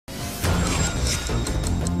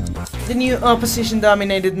The new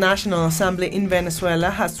opposition-dominated National Assembly in Venezuela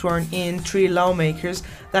has sworn in 3 lawmakers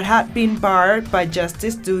that had been barred by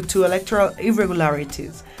justice due to electoral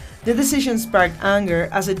irregularities. The decision sparked anger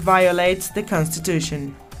as it violates the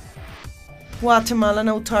constitution. Guatemalan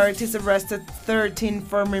authorities arrested 13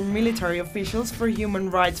 former military officials for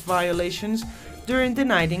human rights violations during the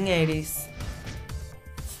 1980s.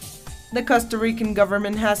 The Costa Rican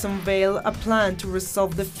government has unveiled a plan to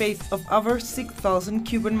resolve the fate of over 6,000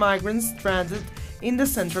 Cuban migrants stranded in the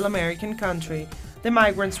Central American country. The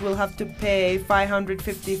migrants will have to pay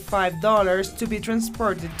 $555 to be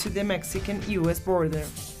transported to the Mexican-US border.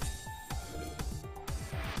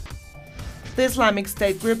 The Islamic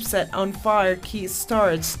State group set on fire key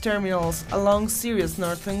storage terminals along Syria's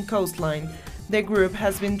northern coastline. The group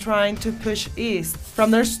has been trying to push east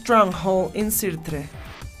from their stronghold in Sirte.